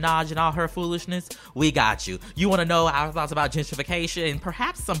Nicki Minaj and all her foolishness? We got you. You want to know our thoughts about gentrification and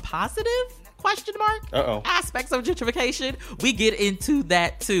perhaps some positive aspects of gentrification? We get into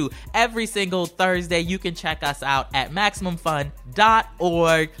that too. Every single Thursday, you can check us out at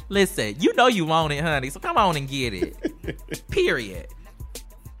MaximumFun.org. Listen, you know you want it, honey, so come on and get it. Period.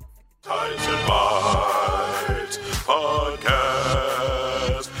 Tights and Fights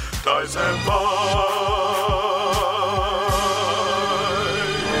Podcast. Tights and Fights.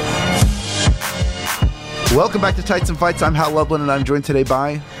 Welcome back to Tights and Fights. I'm Hal Lublin, and I'm joined today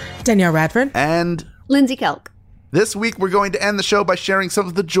by Danielle Radford and Lindsay Kelk. This week, we're going to end the show by sharing some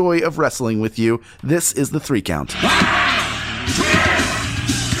of the joy of wrestling with you. This is the 3 count.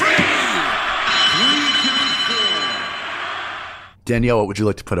 Danielle, what would you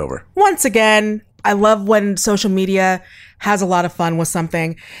like to put over? Once again, I love when social media has a lot of fun with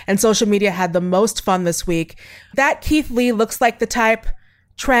something, and social media had the most fun this week. That Keith Lee looks like the type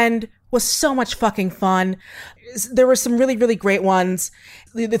trend was so much fucking fun. There were some really, really great ones.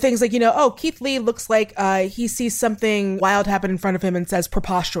 The things like, Keith Lee looks like he sees something wild happen in front of him and says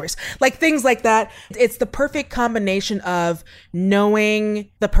preposterous. Like things like that. It's the perfect combination of knowing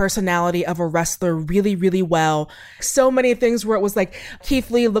the personality of a wrestler really, really well. So many things where it was like,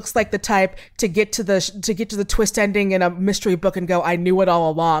 Keith Lee looks like the type to get to the twist ending in a mystery book and go, I knew it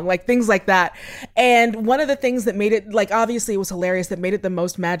all along. Like things like that. And one of the things that made it, like, obviously it was hilarious, that made it the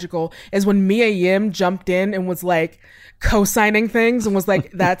most magical is when Mia Yim jumped in and was like co-signing things and was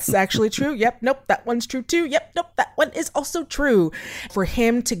like, that's actually true. Yep. Nope. That one's true too. Yep. Nope. That one is also true. For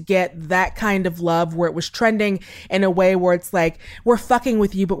him to get that kind of love where it was trending in a way where it's like, we're fucking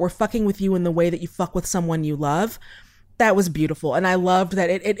with you, but we're fucking with you in the way that you fuck with someone you love. That was beautiful. And I loved that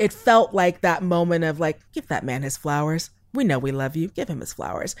it felt like that moment of like, give that man his flowers. We know we love you. Give him his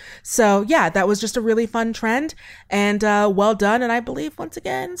flowers. So yeah, that was just a really fun trend and well done. And I believe once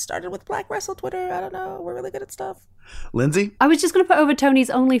again started with Black Wrestle Twitter. I don't know. We're really good at stuff. Lindsay? I was just going to put over Tony's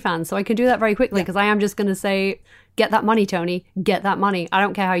OnlyFans, so I can do that very quickly because I am just going to say, get that money, Tony. Get that money. I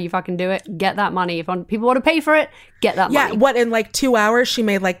don't care how you fucking do it. Get that money. If people want to pay for it, get that money. Yeah, what, in like 2 hours she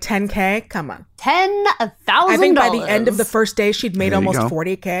made like $10K? Come on. $10,000. I think by the end of the first day she'd made almost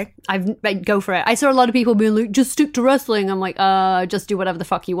 $40K. I'd go for it. I saw a lot of people being like, just stick to wrestling. I'm like, just do whatever the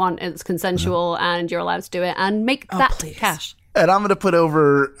fuck you want. It's consensual and you're allowed to do it and make that cash. And I'm going to put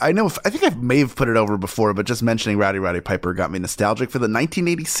over, I think I may have put it over before, but just mentioning Rowdy Roddy Piper got me nostalgic for the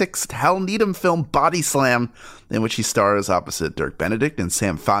 1986 Hal Needham film Body Slam, in which he stars opposite Dirk Benedict and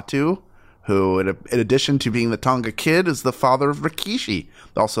Sam Fatu, who, in addition to being the Tonga Kid, is the father of Rikishi.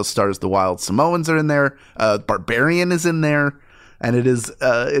 Also stars the Wild Samoans are in there. Barbarian is in there. And it is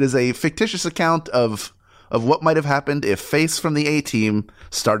a fictitious account of what might have happened if Face from the A-Team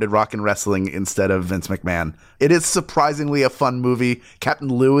started rockin' wrestling instead of Vince McMahon. It is surprisingly a fun movie. Captain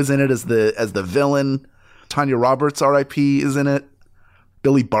Lou is in it as the villain. Tanya Roberts, R.I.P., is in it.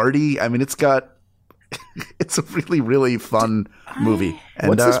 Billy Barty. I mean, it's a really, really fun movie. And,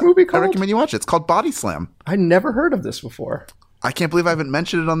 what's this movie called? I recommend you watch it. It's called Body Slam. I never heard of this before. I can't believe I haven't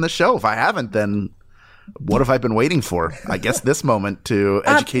mentioned it on this show. If I haven't, then what have I been waiting for? I guess this moment to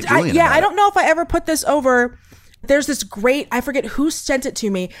educate Julian. I don't know if I ever put this over. There's this great, I forget who sent it to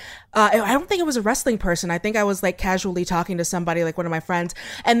me. I don't think it was a wrestling person. I think I was like casually talking to somebody, like one of my friends,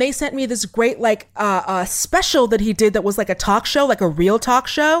 and they sent me this great like special that he did that was like a talk show, like a real talk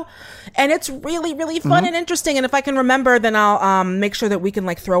show. And it's really, really fun and interesting. And if I can remember, then I'll make sure that we can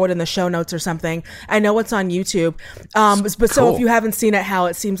like throw it in the show notes or something. I know it's on YouTube. But so if you haven't seen it, Hal,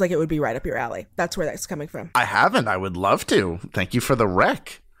 it seems like it would be right up your alley. That's where that's coming from. I haven't. I would love to. Thank you for the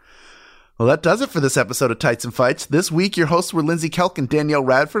rec. Well, that does it for this episode of Tights and Fights. This week, your hosts were Lindsay Kelk and Danielle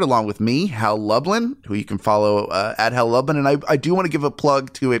Radford, along with me, Hal Lublin, who you can follow at Hal Lublin. And I do want to give a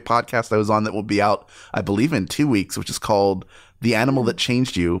plug to a podcast I was on that will be out, I believe, in 2 weeks, which is called The Animal That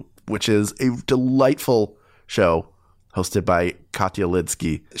Changed You, which is a delightful show hosted by Katya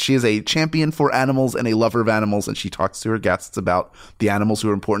Lidsky. She is a champion for animals and a lover of animals, and she talks to her guests about the animals who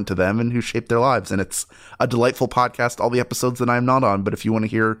are important to them and who shape their lives. And it's a delightful podcast, all the episodes that I'm not on. But if you want to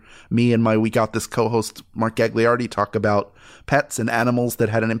hear me and my Week Out This co-host, Mark Gagliardi, talk about pets and animals that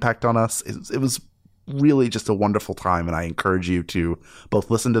had an impact on us, it was really just a wonderful time. And I encourage you to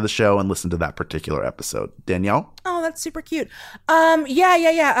both listen to the show and listen to that particular episode. Danielle? Oh, that's super cute.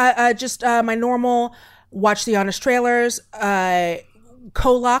 Just my normal watch the honest trailers,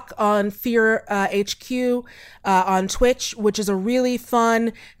 Kolak on Fear HQ on Twitch, which is a really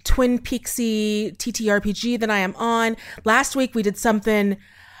fun Twin Peaksy TTRPG that I am on. Last week we did something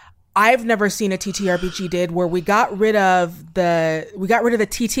I've never seen a TTRPG did, where we got rid of the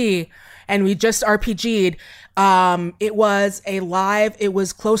TT and we just RPG'd. It was a live, it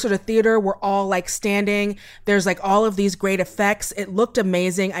was closer to theater. We're all like standing. There's like all of these great effects. It looked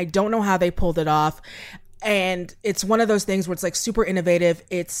amazing. I don't know how they pulled it off. And it's one of those things where it's like super innovative.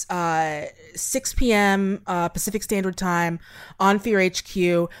 It's 6 p.m. Pacific Standard Time on Fear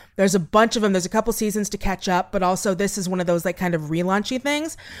HQ. There's a bunch of them. There's a couple seasons to catch up, but also this is one of those like kind of relaunchy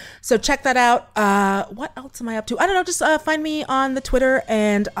things. So check that out. What else am I up to? I don't know. Just find me on the Twitter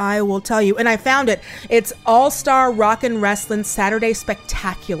and I will tell you. And I found it. It's All-Star Rockin' Wrestling Saturday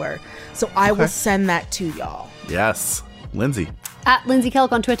Spectacular. So I will send that to y'all. Yes. Lindsay. At Lindsay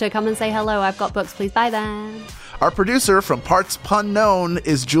Kelk on Twitter. Come and say hello. I've got books. Please buy them. Our producer from Parts Pun Known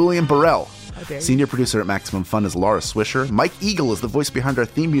is Julian Burrell. Senior producer at Maximum Fun is Laura Swisher. Mike Eagle is the voice behind our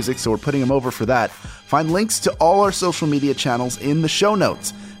theme music, so we're putting him over for that. Find links to all our social media channels in the show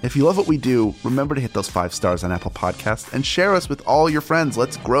notes. If you love what we do, remember to hit those 5 stars on Apple Podcasts and share us with all your friends.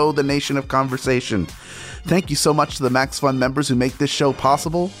 Let's grow the nation of conversation. Thank you so much to the Max Fun members who make this show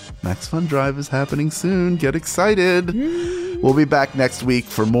possible. Max Fun Drive is happening soon. Get excited. We'll be back next week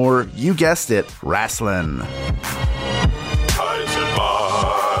for more, you guessed it, wrestling. Tights and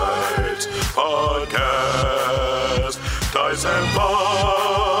Fights Podcast. Tights and Fights.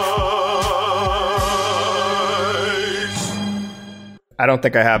 I don't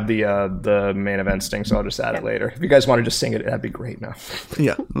think I have the main event sting, so I'll just add it later. If you guys want to just sing it, that'd be great now.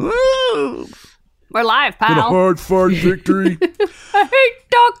 Yeah. We're live, In a pal. hard fought victory. I hate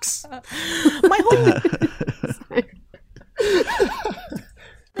ducks. My whole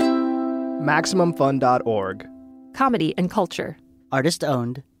MaximumFun.org. Comedy and culture. Artist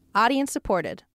owned. Audience supported.